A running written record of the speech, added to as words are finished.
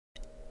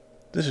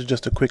This is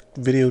just a quick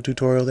video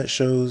tutorial that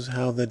shows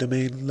how the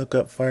Domain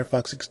Lookup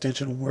Firefox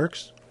Extension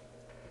works.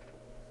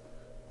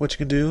 What you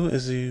can do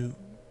is you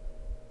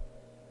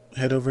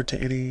head over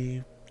to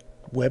any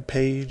web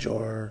page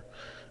or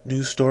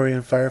news story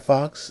in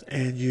Firefox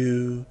and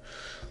you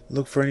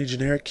look for any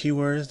generic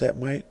keywords that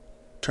might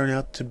turn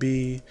out to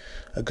be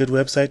a good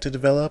website to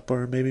develop,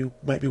 or maybe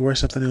might be worth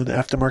something in the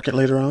aftermarket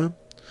later on.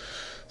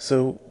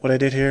 So what I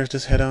did here is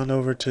just head on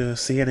over to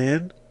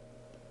CNN.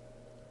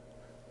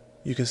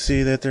 You can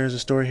see that there's a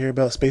story here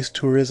about space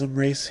tourism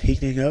race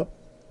heating up.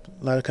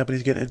 A lot of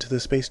companies get into the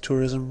space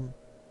tourism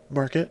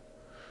market.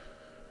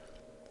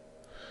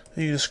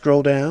 And you just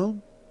scroll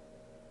down,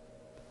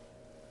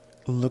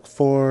 look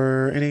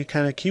for any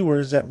kind of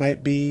keywords that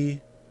might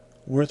be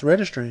worth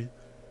registering.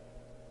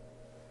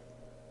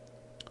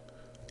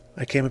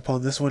 I came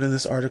upon this one in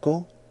this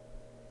article.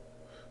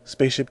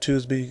 Spaceship Two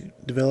is being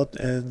developed,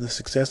 and the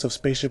success of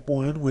Spaceship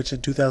One, which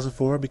in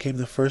 2004 became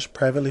the first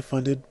privately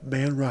funded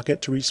manned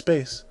rocket to reach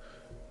space.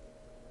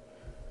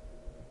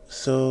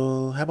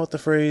 So how about the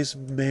phrase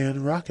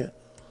manned rocket?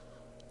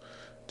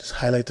 Just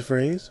highlight the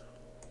phrase,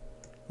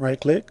 right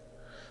click,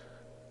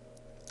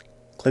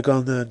 click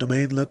on the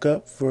domain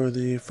lookup for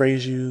the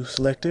phrase you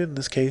selected, in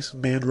this case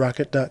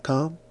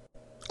mannedrocket.com.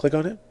 Click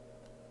on it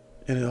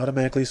and it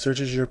automatically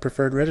searches your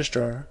preferred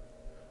registrar.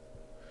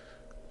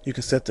 You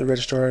can set the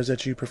registrars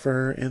that you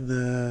prefer in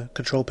the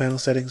control panel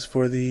settings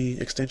for the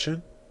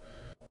extension.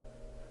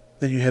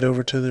 Then you head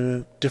over to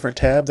the different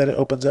tab that it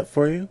opens up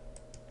for you.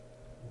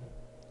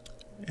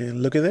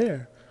 And look at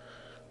there.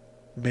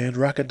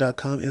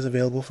 mannedrocket.com is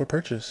available for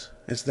purchase.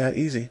 It's that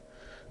easy.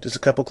 Just a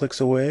couple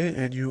clicks away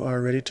and you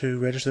are ready to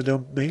register the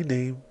domain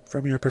name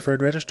from your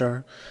preferred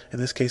registrar. In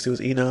this case it was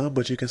Enom,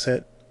 but you can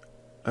set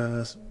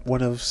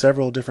one of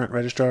several different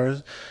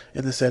registrars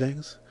in the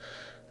settings.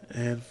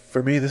 And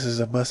for me, this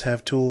is a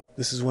must-have tool.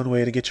 This is one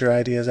way to get your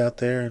ideas out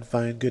there and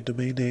find good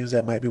domain names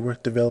that might be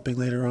worth developing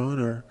later on,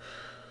 or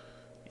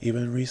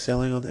even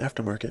reselling on the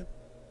aftermarket.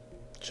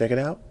 Check it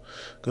out.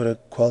 Go to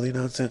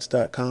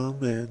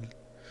QualityNonsense.com and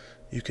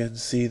you can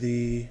see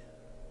the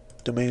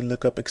domain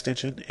lookup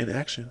extension in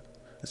action.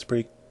 It's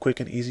pretty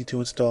quick and easy to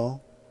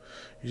install.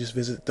 You just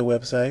visit the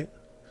website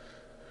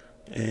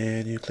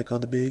and you click on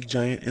the big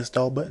giant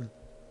install button.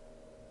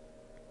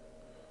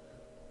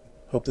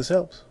 Hope this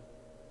helps.